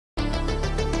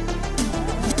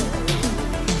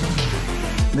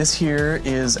This here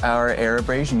is our air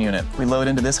abrasion unit. We load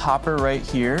into this hopper right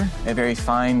here, a very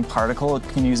fine particle. It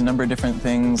can use a number of different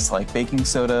things like baking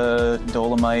soda,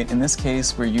 dolomite. In this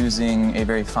case, we're using a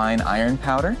very fine iron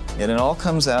powder. And it all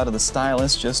comes out of the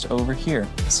stylus just over here.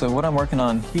 So what I'm working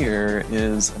on here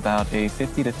is about a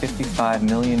 50 to 55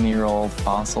 million year old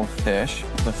fossil fish.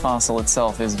 The fossil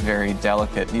itself is very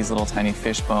delicate. These little tiny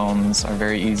fish bones are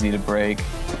very easy to break.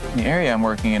 The area I'm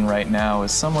working in right now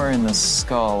is somewhere in the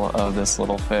skull of this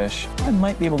little fish. I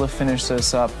might be able to finish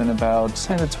this up in about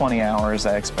 10 to 20 hours,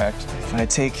 I expect. If I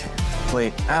take the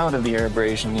plate out of the air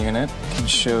abrasion unit, I can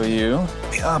show you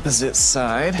the opposite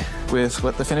side with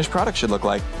what the finished product should look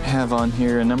like. I have on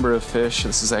here a number of fish.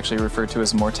 This is actually referred to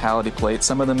as mortality plates,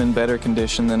 some of them in better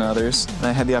condition than others. And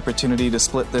I had the opportunity to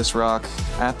split this rock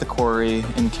at the quarry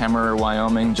in Kemmerer,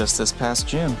 Wyoming just this past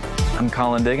June. I'm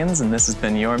Colin Diggins, and this has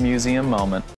been your museum moment.